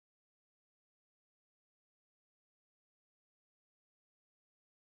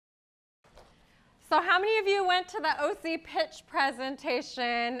So how many of you went to the OC pitch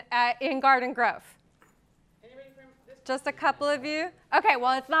presentation in Garden Grove? Just a couple of you? Okay,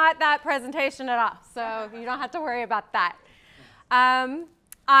 well, it's not that presentation at all, so you don't have to worry about that. I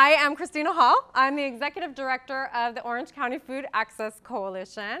am Christina Hall. I'm the Executive Director of the Orange County Food Access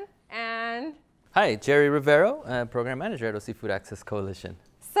Coalition. And hi, Jerry Rivero, Program Manager at OC Food Access Coalition.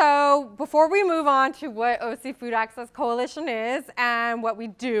 So before we move on to what OC Food Access Coalition is and what we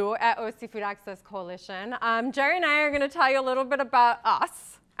do at OC Food Access Coalition, Jerry and I are going to tell you a little bit about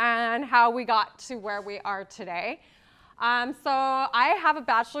us and how we got to where we are today. So I have a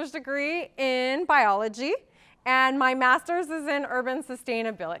bachelor's degree in biology, and my master's is in urban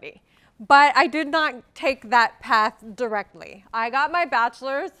sustainability. But I did not take that path directly. I got my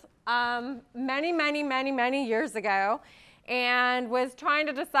bachelor's many years ago, and was trying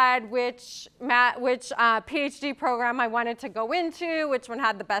to decide which PhD program I wanted to go into, which one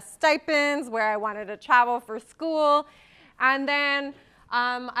had the best stipends, where I wanted to travel for school. And then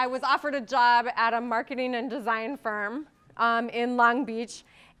I was offered a job at a marketing and design firm in Long Beach.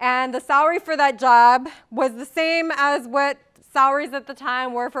 And the salary for that job was the same as what salaries at the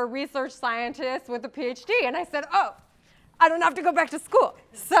time were for research scientists with a PhD. And I said, oh, I don't have to go back to school.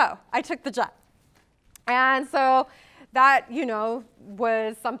 So I took the job. And so that, you know,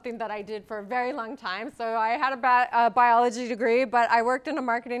 was something that I did for a very long time. So I had a biology degree, but I worked in a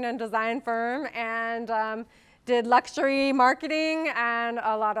marketing and design firm and did luxury marketing and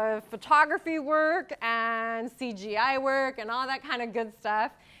a lot of photography work and CGI work and all that kind of good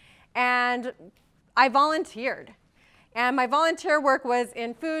stuff. And I volunteered. And my volunteer work was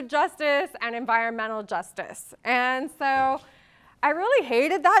in food justice and environmental justice. And so I really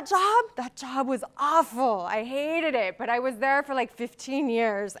hated that job. That job was awful. I hated it, but I was there for like 15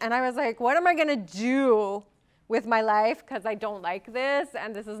 years. And I was like, what am I gonna do with my life? Because I don't like this,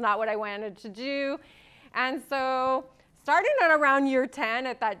 and this is not what I wanted to do. And so starting at around year 10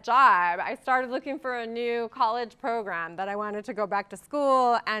 at that job, I started looking for a new college program that I wanted to go back to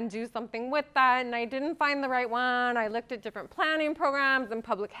school and do something with that. And I didn't find the right one. I looked at different planning programs and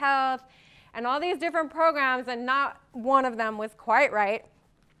public health and all these different programs, and not one of them was quite right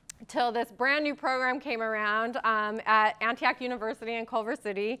until this brand new program came around at Antioch University in Culver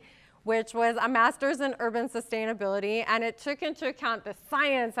City, which was a master's in urban sustainability, and it took into account the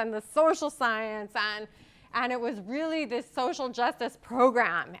science and the social science, and it was really this social justice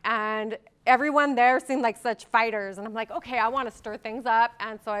program, and everyone there seemed like such fighters, and I'm like, okay, I want to stir things up.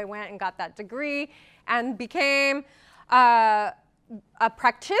 And so I went and got that degree and became a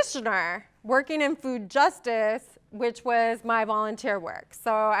practitioner working in food justice, which was my volunteer work.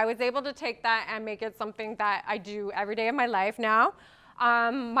 So I was able to take that and make it something that I do every day of my life now.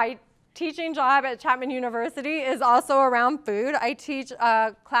 My teaching job at Chapman University is also around food. I teach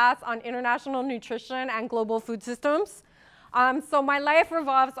a class on international nutrition and global food systems. So my life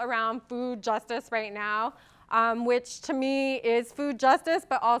revolves around food justice right now, which to me is food justice,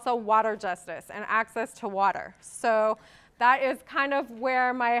 but also water justice and access to water. So that is kind of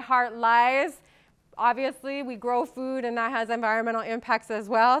where my heart lies. Obviously, we grow food, and that has environmental impacts as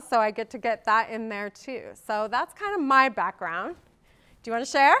well, so I get to get that in there too. So that's kind of my background. Do you want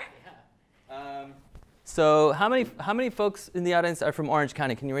to share? Yeah. So how many folks in the audience are from Orange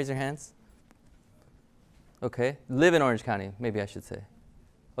County? Can you raise your hands? Okay. Live in Orange County, maybe I should say.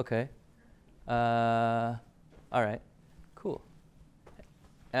 Okay. All right. Cool.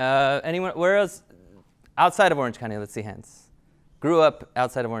 Anyone, where else? Outside of Orange County, let's see hands. Grew up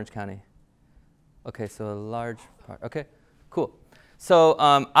outside of Orange County. Okay, so a large part. Okay, cool. So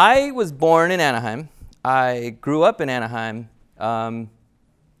I was born in Anaheim. I grew up in Anaheim,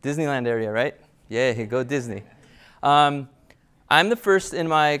 Disneyland area, right? Yeah, go Disney. I'm the first in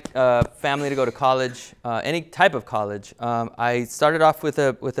my family to go to college, any type of college. I started off with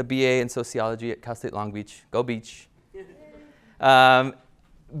a BA in sociology at Cal State Long Beach. Go Beach.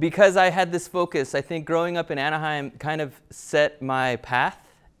 Because I had this focus, I think growing up in Anaheim kind of set my path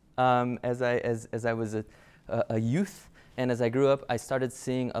as I was a youth. And as I grew up, I started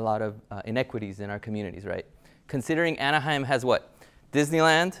seeing a lot of inequities in our communities, right? Considering Anaheim has what?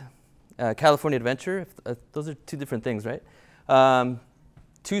 Disneyland, California Adventure, those are two different things, right?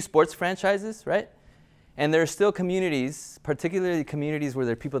 2 sports franchises, right? And there are still communities, particularly communities where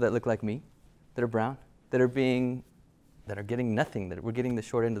there are people that look like me, that are brown, that are getting nothing, that we're getting the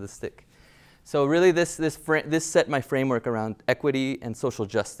short end of the stick. So really this set my framework around equity and social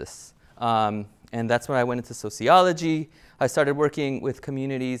justice. And that's when I went into sociology. I started working with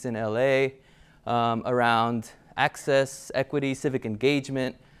communities in LA around access, equity, civic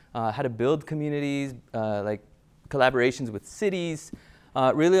engagement, how to build communities, like collaborations with cities.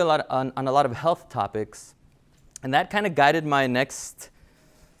 really on a lot of health topics. And that kind of guided my next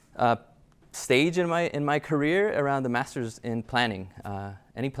stage in my career around the master's in planning.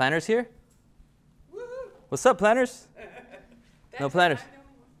 Any planners here? What's up, planners? No planners?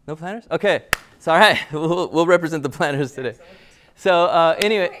 No planners? Okay. It's all right. We'll represent the planners today. So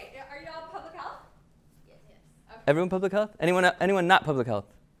anyway. Wait, are y'all public health? Yes. Okay. Everyone public health? Anyone not public health?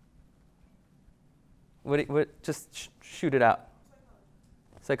 Just shoot it out.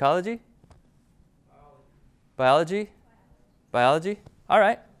 Psychology? Biology? Biology? All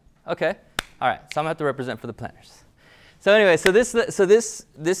right. Okay. All right. So I'm going to have to represent for the planners. So anyway, so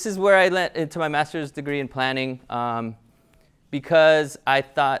this is where I went into my master's degree in planning because I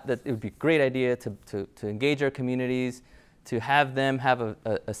thought that it would be a great idea to engage our communities, to have them have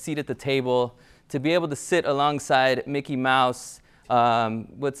a seat at the table, to be able to sit alongside Mickey Mouse.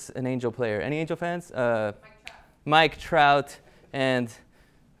 What's an Angel player? Any Angel fans? Mike Trout and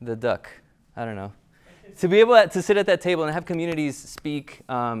the duck. I don't know. To be able to sit at that table and have communities speak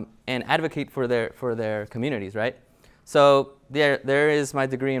and advocate for their communities, right? So there is my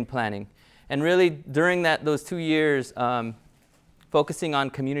degree in planning. And really, during those 2 years, focusing on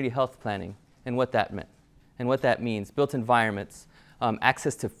community health planning and what that meant and what that means, built environments,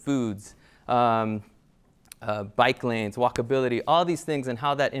 access to foods, bike lanes, walkability, all these things and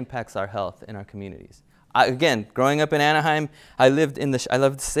how that impacts our health in our communities. Again, growing up in Anaheim, I love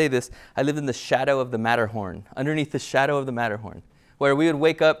to say this, I lived in the shadow of the Matterhorn, underneath the shadow of the Matterhorn, where we would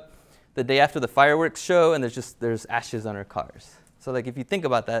wake up the day after the fireworks show and there's ashes on our cars. So like if you think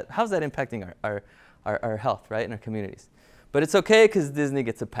about that, how's that impacting our health, right, in our communities? But it's okay because Disney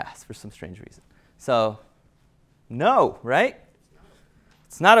gets a pass for some strange reason. So no, right?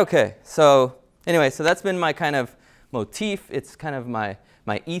 It's not okay. So anyway, so that's been my kind of motif. It's kind of my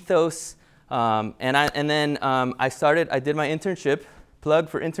ethos. I did my internship, plug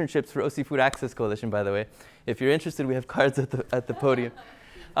for internships for OC Food Access Coalition, by the way. If you're interested, we have cards at the podium.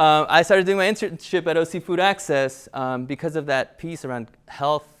 I started doing my internship at OC Food Access because of that piece around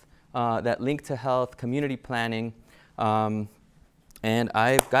health, that link to health, community planning. And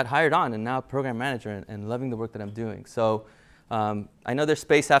I got hired on and now program manager and loving the work that I'm doing. So I know there's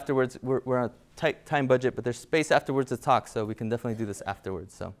space afterwards. We're on a tight time budget, but there's space afterwards to talk, so we can definitely do this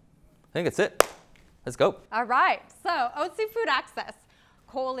afterwards. So I think that's it. Let's go. All right. So OC Food Access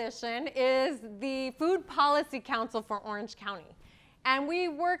Coalition is the Food Policy Council for Orange County. And we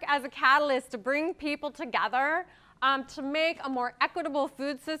work as a catalyst to bring people together to make a more equitable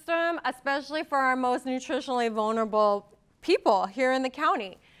food system, especially for our most nutritionally vulnerable people here in the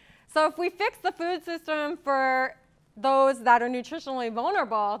county. So if we fix the food system for those that are nutritionally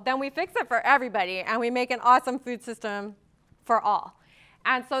vulnerable, then we fix it for everybody and we make an awesome food system for all.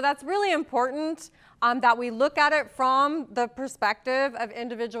 And so that's really important that we look at it from the perspective of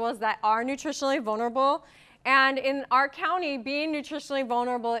individuals that are nutritionally vulnerable. And in our county, being nutritionally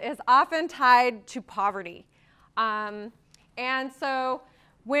vulnerable is often tied to poverty. And so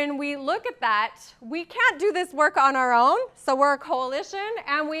when we look at that, we can't do this work on our own. So we're a coalition,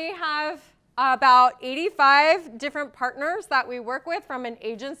 and we have about 85 different partners that we work with from an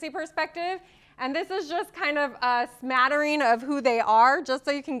agency perspective. And this is just kind of a smattering of who they are, just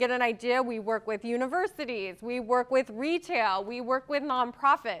so you can get an idea. We work with universities, we work with retail, we work with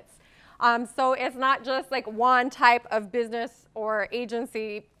nonprofits. So it's not just like one type of business or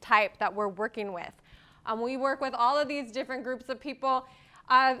agency type that we're working with. We work with all of these different groups of people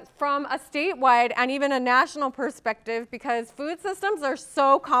from a statewide and even a national perspective, because food systems are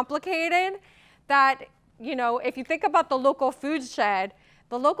so complicated that, you know, if you think about the local food shed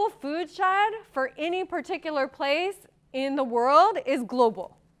for any particular place in the world is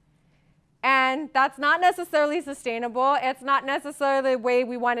global. And that's not necessarily sustainable. It's not necessarily the way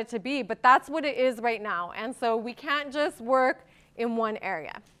we want it to be, but that's what it is right now. And so we can't just work in one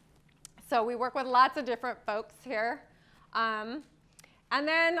area. So we work with lots of different folks here. And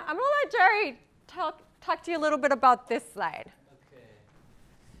then I'm going to let Jerry talk to you a little bit about this slide. Okay.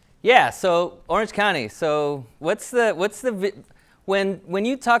 Yeah, so Orange County. So when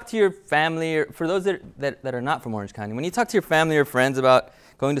you talk to your family, or for those that are not from Orange County, when you talk to your family or friends about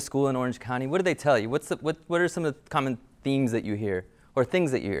going to school in Orange County, what do they tell you? What are some of the common themes that you hear, or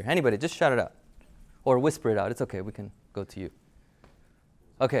things that you hear? Anybody, just shout it out, or whisper it out. It's okay. We can go to you.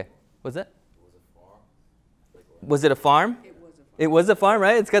 Okay. What's that? Was it a farm? It was a farm. It was a farm,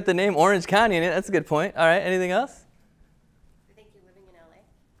 right? It's got the name Orange County in it. That's a good point. All right. Anything else? They think you're living in LA.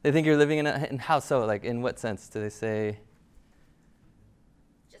 They think you're living in how so? Like in what sense? Do they say?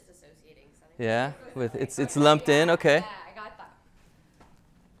 Just associating something. Yeah. With it's lumped in. Okay. Yeah, I got that.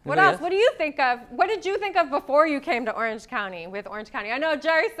 What else? What do you think of? What did you think of before you came to Orange County with Orange County? I know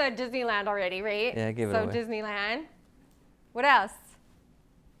Jerry said Disneyland already, right? Yeah, I gave it away. So Disneyland. What else?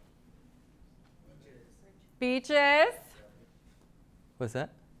 Beaches. What's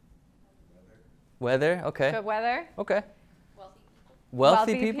that? Weather. Okay. Good weather. Okay.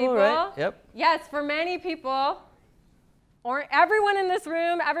 Wealthy people. Wealthy people, right? Yep. Yes, for many people. Or everyone in this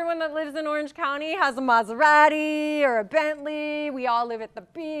room, everyone that lives in Orange County has a Maserati or a Bentley. We all live at the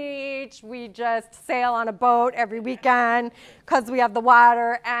beach. We just sail on a boat every weekend because we have the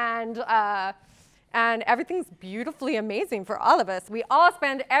water, and everything's beautifully amazing for all of us. We all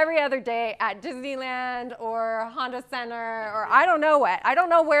spend every other day at Disneyland or Honda Center or I don't know what. I don't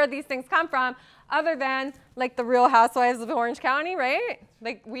know where these things come from other than like the Real Housewives of Orange County, right?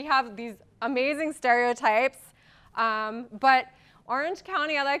 Like we have these amazing stereotypes. But Orange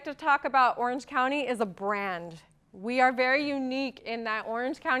County, I like to talk about Orange County is a brand. We are very unique in that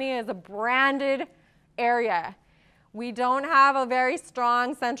Orange County is a branded area. We don't have a very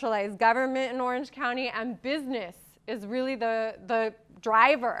strong centralized government in Orange County, and business is really the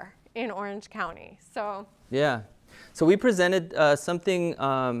driver in Orange County. So yeah. So we presented something,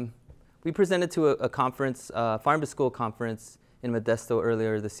 we presented to a conference, Farm to School conference in Modesto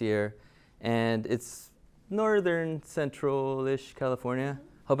earlier this year, and it's northern central-ish California.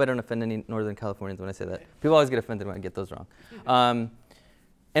 Hope I don't offend any northern Californians when I say that. People always get offended when I get those wrong.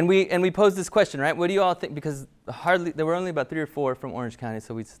 And we posed this question, right? What do you all think? Because there were only about 3 or 4 from Orange County,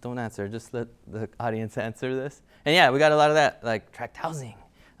 so we just don't answer. Just let the audience answer this. And yeah, we got a lot of that, like tract housing.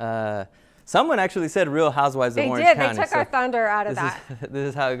 Someone actually said Real Housewives of Orange County. They took our thunder out of that. This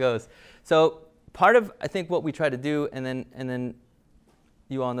is how it goes. So part of, I think, what we try to do, and then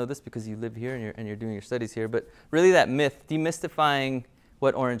you all know this because you live here and you're doing your studies here, but really that myth, demystifying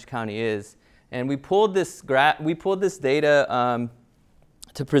what Orange County is. And we pulled this data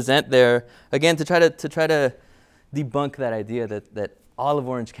to present there, again, to try to debunk that idea that all of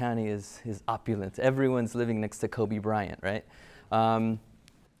Orange County is opulent. Everyone's living next to Kobe Bryant, right?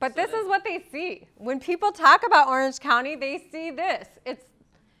 But this is what they see. When people talk about Orange County, they see this. It's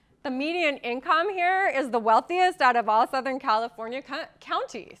the median income here is the wealthiest out of all Southern California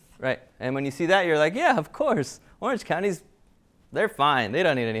counties. Right. And when you see that, you're like, yeah, of course. Orange County's, they're fine. They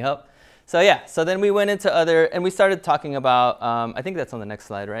don't need any help. So yeah, so then we went into and we started talking about, I think that's on the next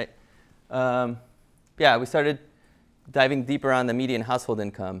slide, right? Yeah, we started diving deeper on the median household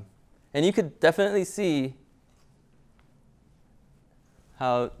income. And you could definitely see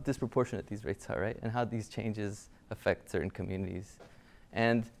how disproportionate these rates are, right? And how these changes affect certain communities.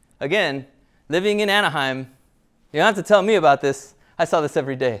 And again, living in Anaheim, you don't have to tell me about this. I saw this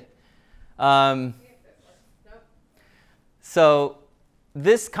every day. So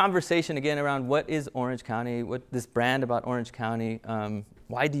this conversation again around what is Orange County, what this brand about Orange County,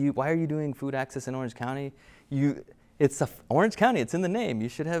 why are you doing food access in Orange County? It's Orange County, it's in the name. You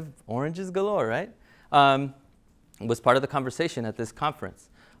should have oranges galore, right? Was part of the conversation at this conference.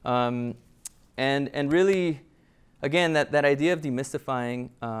 And really, again, that idea of demystifying,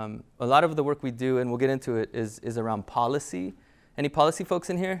 a lot of the work we do, and we'll get into it, is around policy. Any policy folks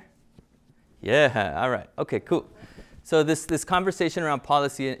in here? Yeah, all right, okay, cool. So this conversation around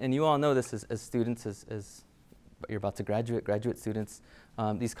policy, and you all know this as students, as you're about to graduate students,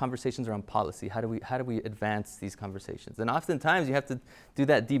 these conversations around policy, how do we advance these conversations? And oftentimes you have to do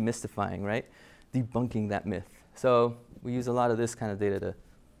that demystifying, right? Debunking that myth. So we use a lot of this kind of data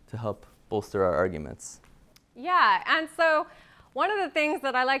to help bolster our arguments. Yeah, and so one of the things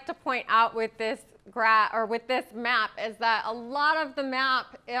that I like to point out with this with this map is that a lot of the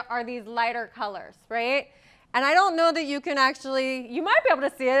map are these lighter colors, right? And I don't know that you can actually, you might be able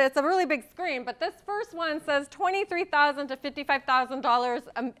to see it, it's a really big screen, but this first one says $23,000 to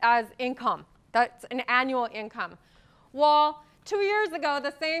 $55,000 as income. That's an annual income. Well, 2 years ago,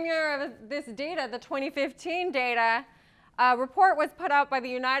 the same year of this data, the 2015 data, a report was put out by the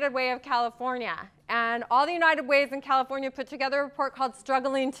United Way of California. And all the United Ways in California put together a report called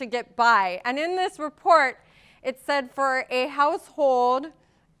Struggling to Get By. And in this report, it said for a household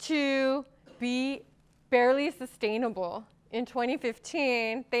to be barely sustainable in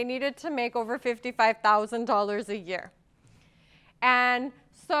 2015, they needed to make over $55,000 a year. And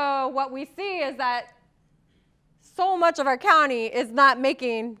so what we see is that so much of our county is not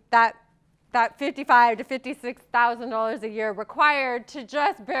making that $55,000 to $56,000 a year required to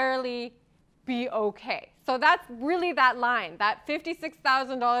just barely be okay. So that's really that line. That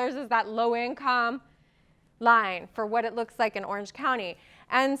 $56,000 is that low income line for what it looks like in Orange County.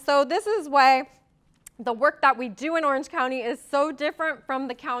 And so this is why the work that we do in Orange County is so different from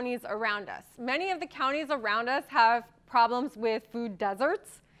the counties around us. Many of the counties around us have problems with food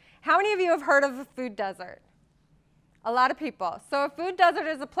deserts. How many of you have heard of a food desert? A lot of people. So a food desert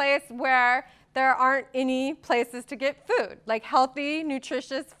is a place where there aren't any places to get food, like healthy,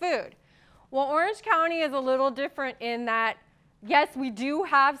 nutritious food. Well, Orange County is a little different in that, yes, we do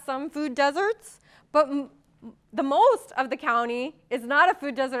have some food deserts, but the most of the county is not a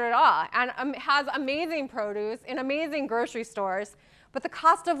food desert at all, and has amazing produce in amazing grocery stores, but the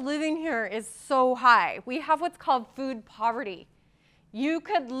cost of living here is so high. We have what's called food poverty. You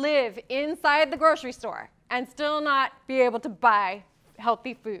could live inside the grocery store and still not be able to buy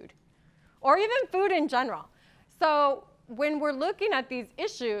healthy food, or even food in general. So when we're looking at these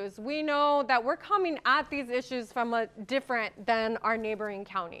issues, we know that we're coming at these issues from a different than our neighboring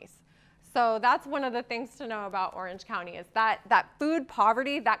counties. So that's one of the things to know about Orange County, is that food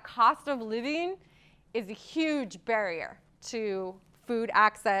poverty, that cost of living, is a huge barrier to food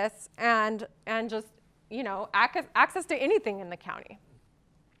access and just, you know, access to anything in the county.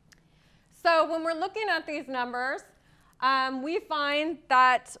 So when we're looking at these numbers, we find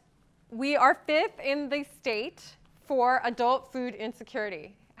that we are 5th in the state for adult food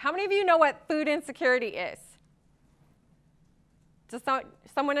insecurity. How many of you know what food insecurity is? Does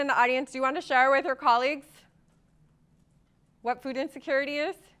someone in the audience, do you want to share with your colleagues what food insecurity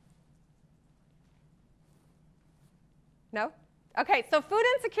is? No? Okay, so food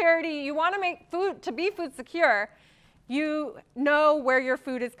insecurity, you want to make food, to be food secure, you know where your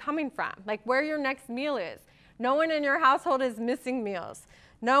food is coming from, like where your next meal is. No one in your household is missing meals.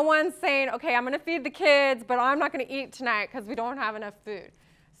 No one's saying, okay, I'm going to feed the kids, but I'm not going to eat tonight because we don't have enough food.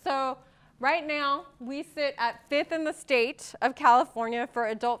 So right now, we sit at 5th in the state of California for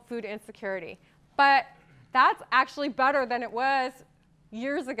adult food insecurity. But that's actually better than it was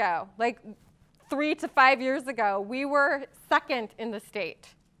years ago. Like 3 to 5 years ago, we were 2nd in the state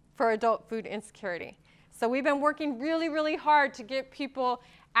for adult food insecurity. So we've been working really, really hard to get people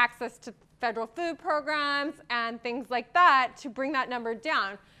access to federal food programs and things like that to bring that number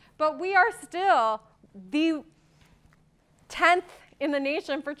down. But we are still the 10th in the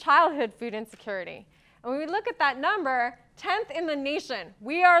nation for childhood food insecurity. And when we look at that number, 10th in the nation,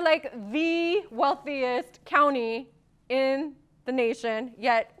 we are like the wealthiest county in the nation,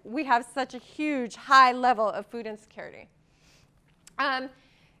 yet we have such a huge, high level of food insecurity.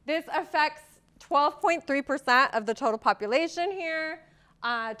 This affects 12.3% of the total population here.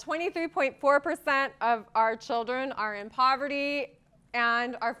 23.4% of our children are in poverty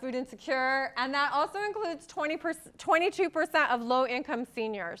and are food insecure, and that also includes 22% of low-income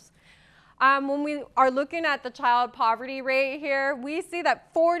seniors. When we are looking at the child poverty rate here, we see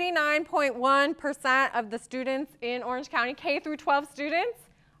that 49.1% of the students in Orange County, K through 12 students,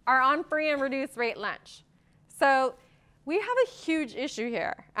 are on free and reduced rate lunch. So we have a huge issue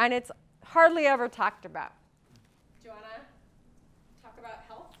here, and it's hardly ever talked about. Do you want to talk about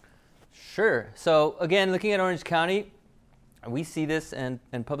health? Sure. So again, looking at Orange County, we see this, and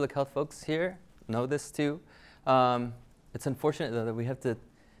public health folks here know this too. It's unfortunate though that we have to,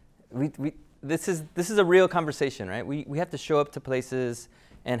 this is a real conversation, right? We have to show up to places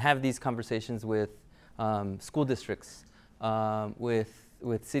and have these conversations with school districts, with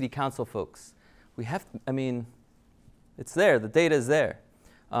city council folks. We have, I mean, it's there, the data is there.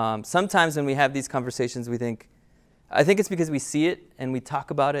 Sometimes when we have these conversations, we think, I think it's because we see it and we talk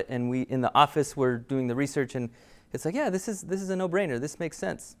about it, and we, in the office, we're doing the research, and it's like, yeah, this is a no-brainer. This makes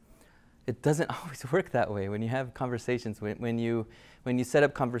sense. It doesn't always work that way when you have conversations. When you set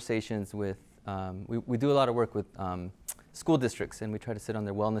up conversations with, we do a lot of work with school districts, and we try to sit on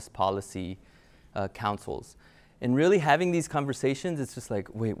their wellness policy councils. And really having these conversations, it's just like,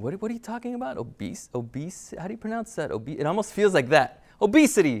 wait, what are you talking about? Obese? How do you pronounce that? It almost feels like that.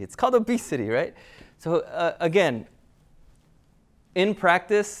 Obesity. It's called obesity, right? So again, in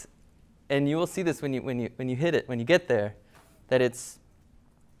practice, and you will see this when you hit it, when you get there, that it's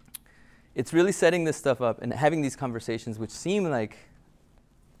really setting this stuff up and having these conversations, which seem like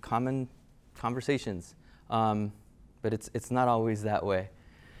common conversations, but it's not always that way.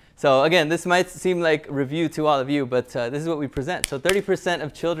 So again, this might seem like review to all of you, but this is what we present. So 30%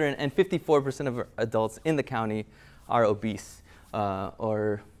 of children and 54% of adults in the county are obese,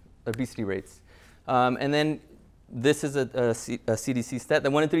 or obesity rates. And then this is a CDC stat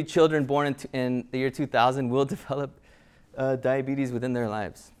that 1 in 3 children born in the year 2000 will develop diabetes within their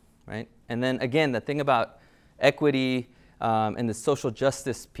lives, right? And then again, the thing about equity and the social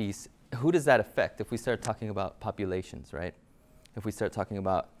justice piece, who does that affect if we start talking about populations, right? If we start talking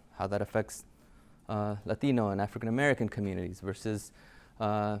about how that affects Latino and African American communities versus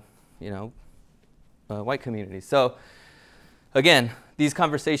white communities. So again, these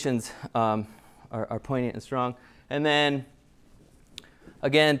conversations are poignant and strong. And then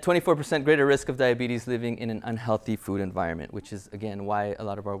again, 24% greater risk of diabetes living in an unhealthy food environment, which is, again, why a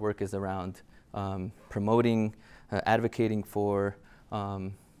lot of our work is around promoting, advocating for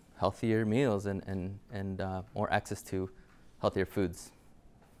healthier meals and more access to healthier foods.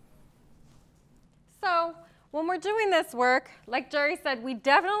 So when we're doing this work, like Jerry said, we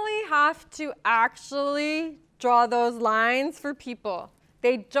definitely have to actually draw those lines for people.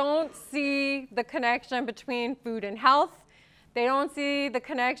 They don't see the connection between food and health. They don't see the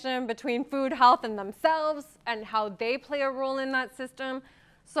connection between food, health, and themselves and how they play a role in that system.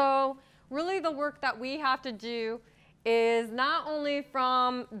 So really the work that we have to do is not only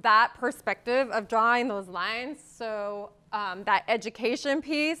from that perspective of drawing those lines, so that education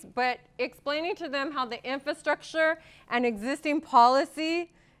piece, but explaining to them how the infrastructure and existing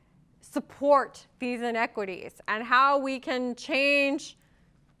policy support these inequities and how we can change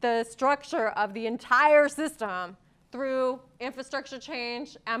the structure of the entire system through infrastructure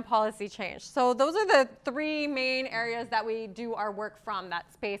change and policy change. So those are the three main areas that we do our work from,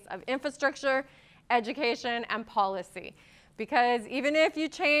 that space of infrastructure, education, and policy. Because even if you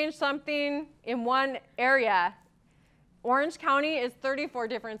change something in one area, Orange County is 34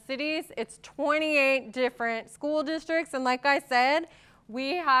 different cities, it's 28 different school districts, and like I said,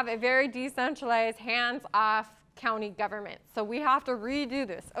 we have a very decentralized, hands-off county government. So we have to redo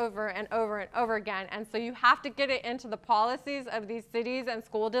this over and over and over again, and so you have to get it into the policies of these cities and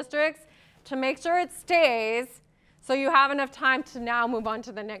school districts to make sure it stays, so you have enough time to now move on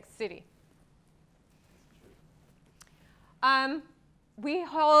to the next city. We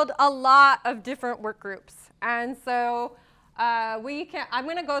hold a lot of different work groups, and so I'm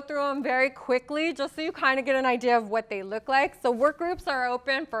going to go through them very quickly just so you kind of get an idea of what they look like. So work groups are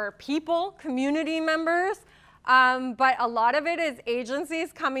open for people, community members, but a lot of it is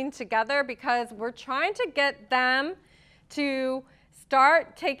agencies coming together because we're trying to get them to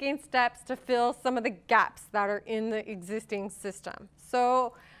start taking steps to fill some of the gaps that are in the existing system.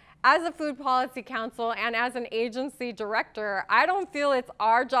 So as a food policy council and as an agency director, I don't feel it's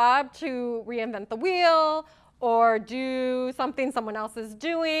our job to reinvent the wheel or do something someone else is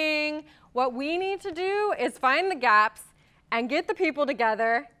doing. What we need to do is find the gaps and get the people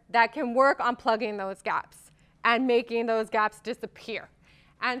together that can work on plugging those gaps and making those gaps disappear.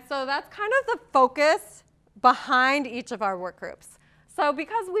 And so that's kind of the focus behind each of our work groups. So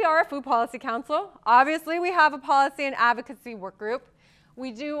because we are a food policy council, obviously we have a policy and advocacy work group.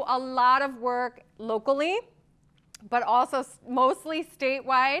 We do a lot of work locally, but also mostly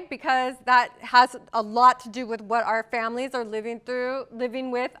statewide because that has a lot to do with what our families are living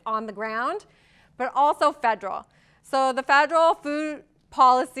with on the ground, but also federal. So the federal food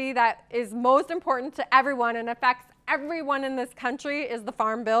policy that is most important to everyone and affects everyone in this country is the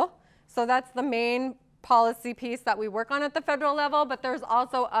Farm Bill. So that's the main policy piece that we work on at the federal level, but there's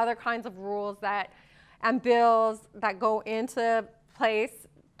also other kinds of rules and bills that go into place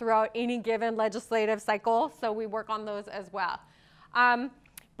throughout any given legislative cycle, so we work on those as well.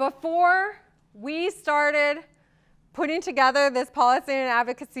 Before we started putting together this policy and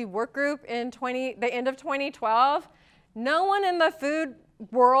advocacy work group in the end of 2012, no one in the food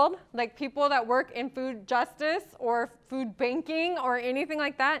world, like people that work in food justice or food banking or anything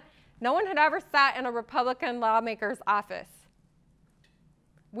like that, no one had ever sat in a Republican lawmaker's office.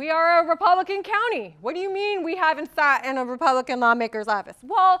 We are a Republican county. What do you mean we haven't sat in a Republican lawmaker's office?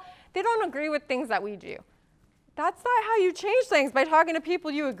 Well, they don't agree with things that we do. That's not how you change things, by talking to people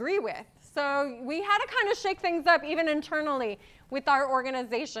you agree with. So we had to kind of shake things up even internally with our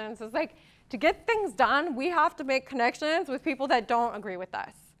organizations. It's like, to get things done, we have to make connections with people that don't agree with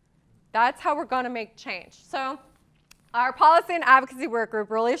us. That's how we're going to make change. So our policy and advocacy work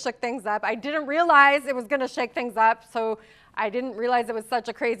group really shook things up. I didn't realize it was going to shake things up, so I didn't realize it was such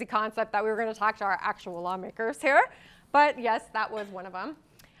a crazy concept that we were going to talk to our actual lawmakers here. But yes, that was one of them.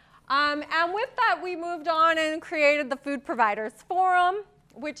 And with that, we moved on and created the Food Providers Forum,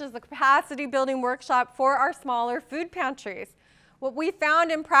 which is a capacity building workshop for our smaller food pantries. What we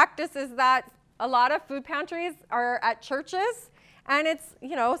found in practice is that a lot of food pantries are at churches, and it's,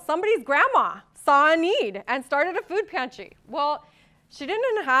 somebody's grandma saw a need and started a food pantry. Well, she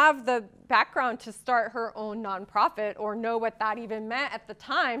didn't have the background to start her own nonprofit or know what that even meant at the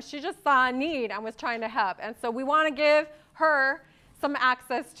time. She just saw a need and was trying to help. And so we want to give her some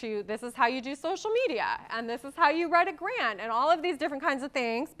access to, this is how you do social media, and this is how you write a grant, and all of these different kinds of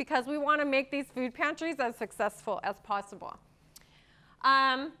things, because we want to make these food pantries as successful as possible.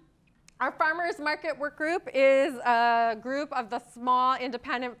 Our farmers market work group is a group of the small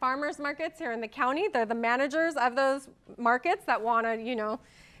independent farmers markets here in the county. They're the managers of those markets that want to,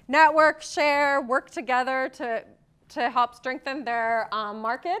 network, share, work together to help strengthen their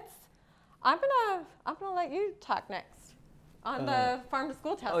markets. I'm gonna let you talk next on the Farm to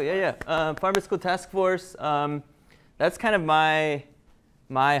School Task Force. Farm to School Task Force. That's kind of my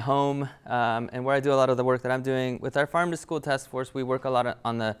home and where I do a lot of the work that I'm doing. With our Farm to School Task Force, we work a lot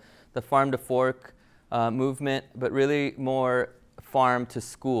on the farm to fork movement, but really more farm to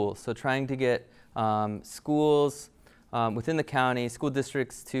school. So trying to get schools within the county, school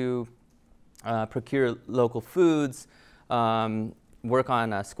districts to procure local foods, work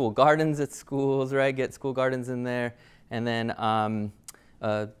on school gardens at schools, right? Get school gardens in there, and then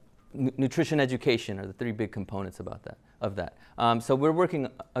nutrition education are the three big components of that. So we're working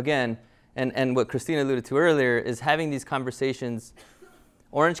again, and what Christina alluded to earlier is having these conversations.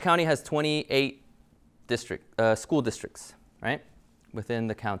 Orange County has 28 school districts, right, within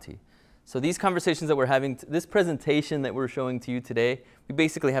the county. So these conversations that we're having, this presentation that we're showing to you today, we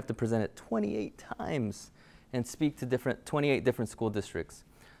basically have to present it 28 times and speak to 28 different school districts.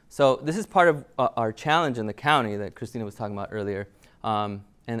 So this is part of our challenge in the county that Christina was talking about earlier.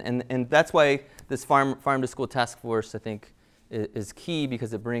 And that's why this Farm to School Task Force, I think, is key,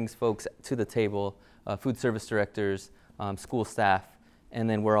 because it brings folks to the table, food service directors, school staff, and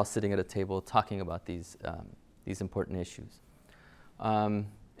then we're all sitting at a table talking about these important issues.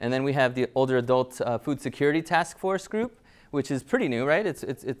 And then we have the Older Adult Food Security Task Force group, which is pretty new, right?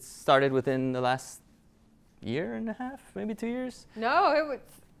 It's started within the last year and a half, maybe 2 years? No, it was,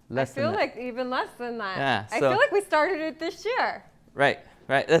 less I feel than like even less than that. Yeah, I feel like we started it this year. Right,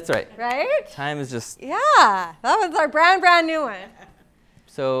 that's right. Right? Time is just... Yeah, that was our brand new one.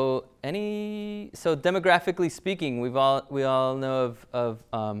 So demographically speaking, we all know of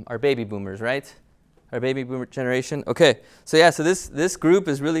our baby boomers, right? Our baby boomer generation. Okay, so this group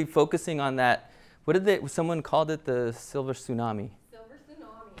is really focusing on that. What did someone called it, the silver tsunami? Silver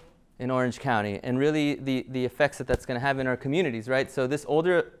tsunami. In Orange County, and really the effects that's going to have in our communities, right? So this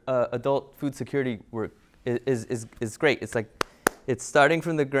older adult food security work is great. It's starting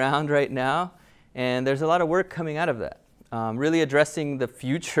from the ground right now, and there's a lot of work coming out of that, really addressing the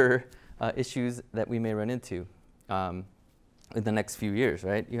future issues that we may run into in the next few years,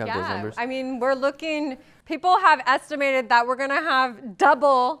 right? You have those numbers. I mean, people have estimated that we're going to have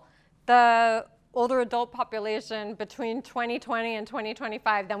double the older adult population between 2020 and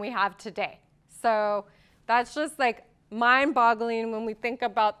 2025 than we have today. So that's just like mind-boggling when we think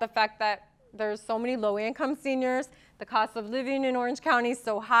about the fact that there's so many low-income seniors, the cost of living in Orange County is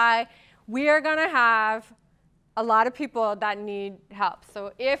so high. We are going to have a lot of people that need help.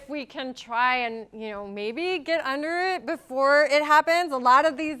 So if we can try and, maybe get under it before it happens, a lot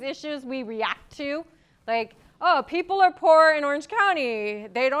of these issues we react to, like, oh, people are poor in Orange County,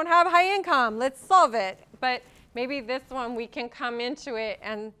 they don't have high income, let's solve it. But maybe this one we can come into it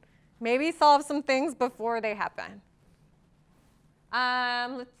and maybe solve some things before they happen.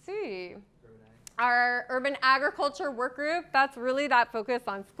 Let's see. Our urban agriculture work group, that's really that focus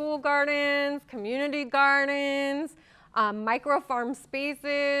on school gardens, community gardens, micro farm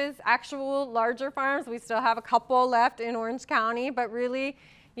spaces, actual larger farms. We still have a couple left in Orange County, but really,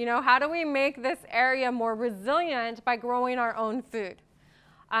 how do we make this area more resilient by growing our own food?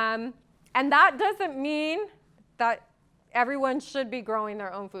 And that doesn't mean that everyone should be growing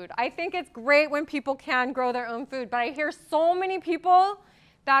their own food. I think it's great when people can grow their own food, but I hear so many people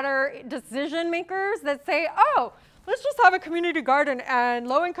that are decision makers that say, oh, let's just have a community garden and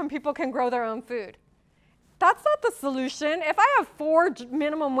low-income people can grow their own food. That's not the solution. If I have 4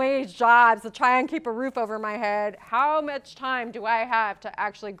 minimum wage jobs to try and keep a roof over my head, how much time do I have to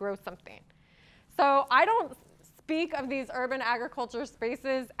actually grow something? So I don't speak of these urban agriculture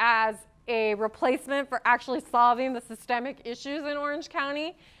spaces as a replacement for actually solving the systemic issues in Orange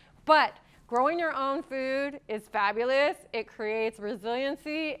County, but growing your own food is fabulous. It creates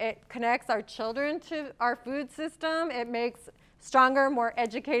resiliency. It connects our children to our food system. It makes stronger, more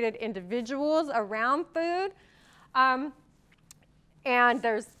educated individuals around food. And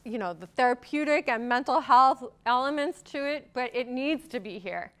there's, the therapeutic and mental health elements to it, but it needs to be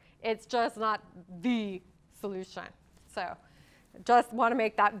here. It's just not the solution. So just want to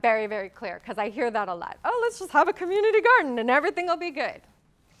make that very, very clear, because I hear that a lot. Oh, let's just have a community garden and everything will be good.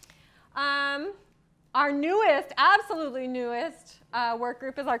 Our newest, absolutely newest work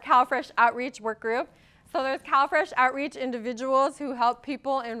group is our CalFresh Outreach work group. So there's CalFresh Outreach individuals who help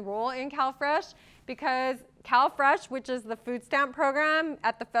people enroll in CalFresh, because CalFresh, which is the food stamp program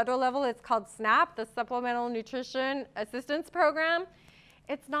at the federal level, it's called SNAP, the Supplemental Nutrition Assistance Program.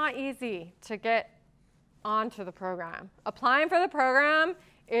 It's not easy to get onto the program. Applying for the program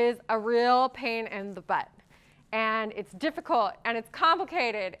is a real pain in the butt. And it's difficult and it's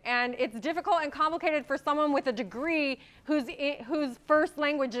complicated, and it's difficult and complicated for someone with a degree whose first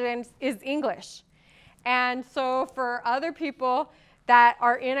language is English. And so for other people that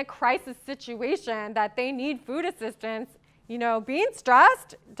are in a crisis situation that they need food assistance, you know, being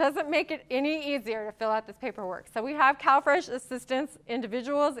stressed doesn't make it any easier to fill out this paperwork. So we have CalFresh assistance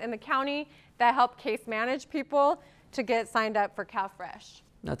individuals in the county that help case manage people to get signed up for CalFresh.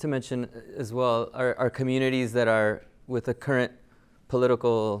 Not to mention as well our communities that are with the current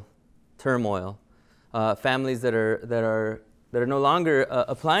political turmoil, families that are no longer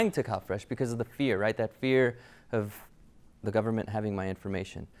applying to CalFresh because of the fear, right? That fear of the government having my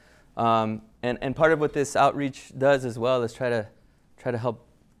information. And part of what this outreach does as well is try to help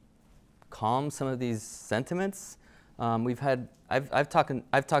calm some of these sentiments. I've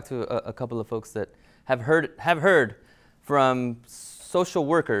talked to a couple of folks that have heard from social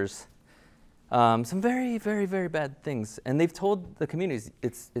workers some very, very, very bad things, and they've told the communities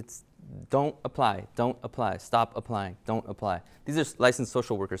it's don't apply, stop applying, don't apply. These are licensed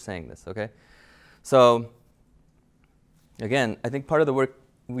social workers saying this, okay? So again, I think part of the work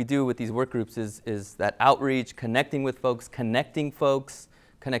we do with these work groups is that outreach, connecting with folks, connecting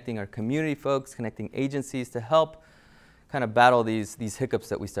our community folks, connecting agencies to help kind of battle these hiccups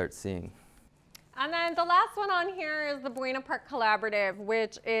that we start seeing. And then the last one on here is the Buena Park Collaborative,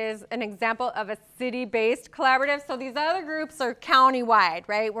 which is an example of a city-based collaborative. So these other groups are county-wide,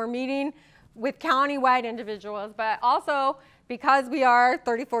 right? We're meeting with county-wide individuals, but also because we are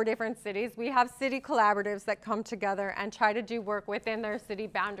 34 different cities, we have city collaboratives that come together and try to do work within their city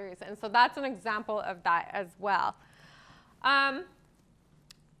boundaries. And so that's an example of that as well.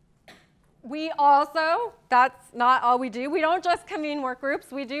 We also, that's not all we do. We don't just convene work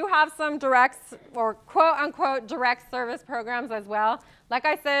groups. We do have some direct or quote unquote direct service programs as well. Like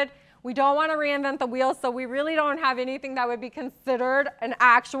I said, we don't want to reinvent the wheel, so we really don't have anything that would be considered an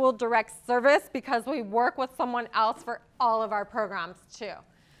actual direct service because we work with someone else for all of our programs too.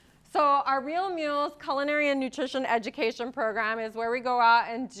 So our Real Meals Culinary and Nutrition Education Program is where we go out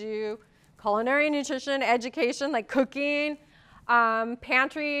and do culinary nutrition education, like cooking,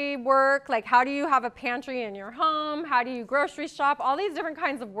 pantry work, like how do you have a pantry in your home, how do you grocery shop, all these different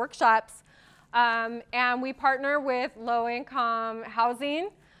kinds of workshops. And we partner with low-income housing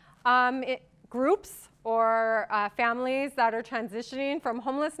groups or families that are transitioning from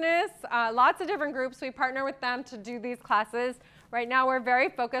homelessness. Lots of different groups. We partner with them to do these classes. Right now we're very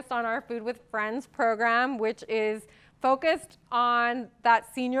focused on our Food with Friends program, which is focused on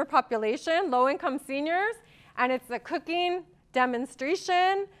that senior population, low-income seniors, and it's a cooking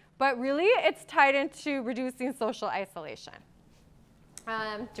demonstration, but really it's tied into reducing social isolation. Do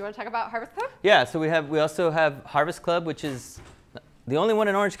you want to talk about Harvest Club? Yeah, so we also have Harvest Club, which is the only one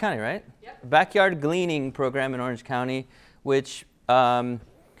in Orange County, right? Yep. Backyard gleaning program in Orange County, which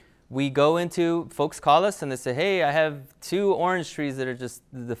we go into, folks call us and they say, hey, I have 2 orange trees that are just,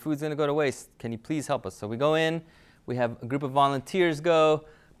 the food's gonna go to waste. Can you please help us? So we go in, we have a group of volunteers go,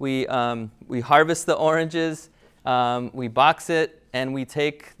 we harvest the oranges, we box it, and we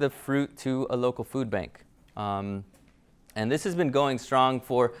take the fruit to a local food bank. And this has been going strong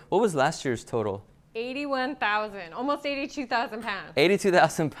for, what was last year's total? 81,000, almost 82,000 pounds.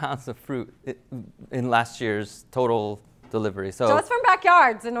 82,000 pounds of fruit in last year's total delivery. So just from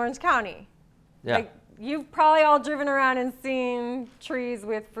backyards in Orange County. Yeah. Like, you've probably all driven around and seen trees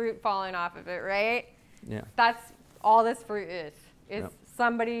with fruit falling off of it, right? Yeah. That's all this fruit is Yep.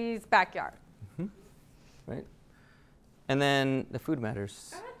 somebody's backyard. Right. And then the food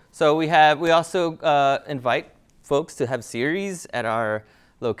matters. So we also invite folks to have series at our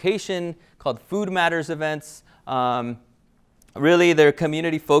location called Food Matters events. Really, they're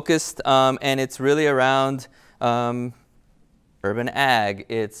community focused, and it's really around urban ag.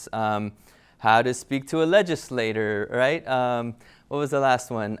 It's how to speak to a legislator, right? What was the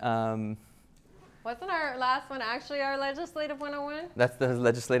last one? Wasn't our last one actually our Legislative 101? That's the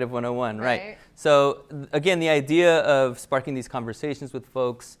Legislative 101, right? So again, the idea of sparking these conversations with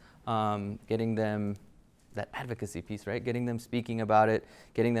folks, getting them that advocacy piece, right? Getting them speaking about it,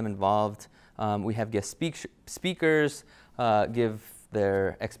 getting them involved. We have guest speakers give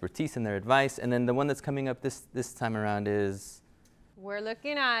their expertise and their advice, and then the one that's coming up this time around is? We're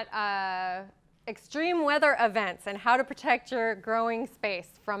looking at extreme weather events and how to protect your growing space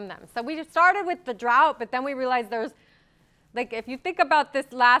from them. So we started with the drought, but then we realized there's, like, if you think about this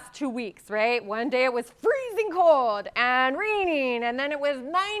last 2 weeks, right? One day it was freezing cold and raining, and then it was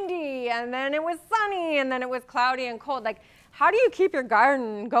 90, and then it was sunny, and then it was cloudy and cold. Like, how do you keep your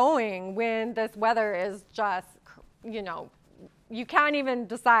garden going when this weather is just, you know, you can't even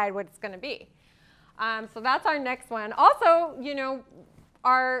decide what it's going to be? So that's our next one. Also, you know,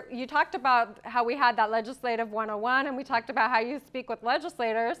 you talked about how we had that Legislative 101, and we talked about how you speak with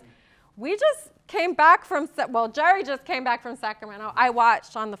legislators. We just came back from, well, Jerry just came back from Sacramento. I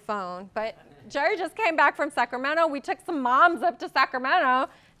watched on the phone, but Jerry just came back from Sacramento. We took some moms up to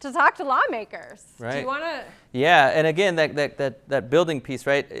Sacramento to talk to lawmakers. Right. Do you want to? Yeah, and again, that building piece,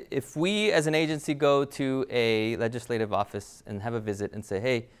 right? If we as an agency go to a legislative office and have a visit and say,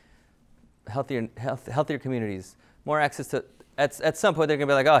 hey, healthier communities, more access to, at some point they're gonna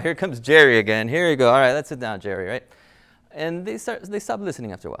be like, oh, here comes Jerry again. Here you go. All right, let's sit down, Jerry, right? And they stop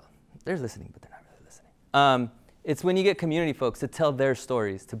listening after a while. They're listening, but they're not really listening. It's when you get community folks to tell their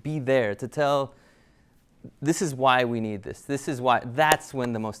stories, to be there, to tell, this is why we need this. This is why. That's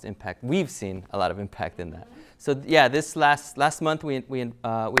when the most impact. We've seen a lot of impact in that. So yeah, this last month we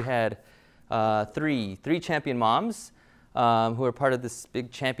had three champion moms who are part of this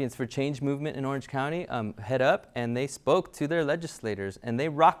big Champions for Change movement in Orange County head up, and they spoke to their legislators, and they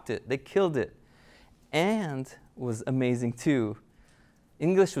rocked it. They killed it, and was amazing too.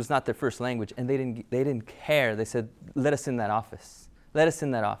 English was not their first language, and they didn't care. They said, "Let us in that office. Let us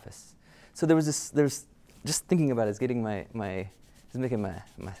in that office." So there's just thinking about it is getting giving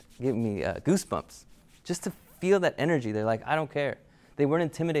me goosebumps, just to feel that energy. They're like, I don't care. They weren't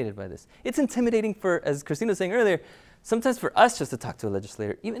intimidated by this. It's intimidating for, as Christina was saying earlier, sometimes for us just to talk to a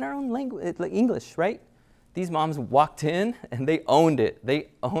legislator, even our own language, like English, right? These moms walked in and they owned it. They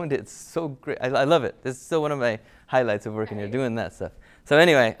owned it. It's so great. I love it. This is still one of my highlights of working here, doing that stuff. So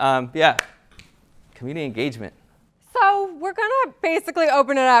anyway, yeah, community engagement. So we're going to basically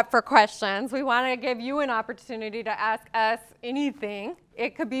open it up for questions. We want to give you an opportunity to ask us anything.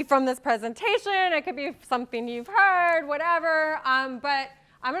 It could be from this presentation. It could be something you've heard, whatever. But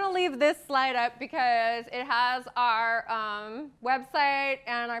I'm going to leave this slide up because it has our website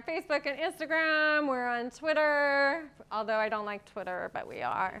and our Facebook and Instagram. We're on Twitter, although I don't like Twitter, but we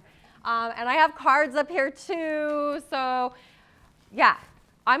are. And I have cards up here too. So yeah,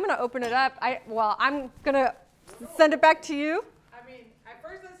 I'm going to open it up. I'm going to send it back to you.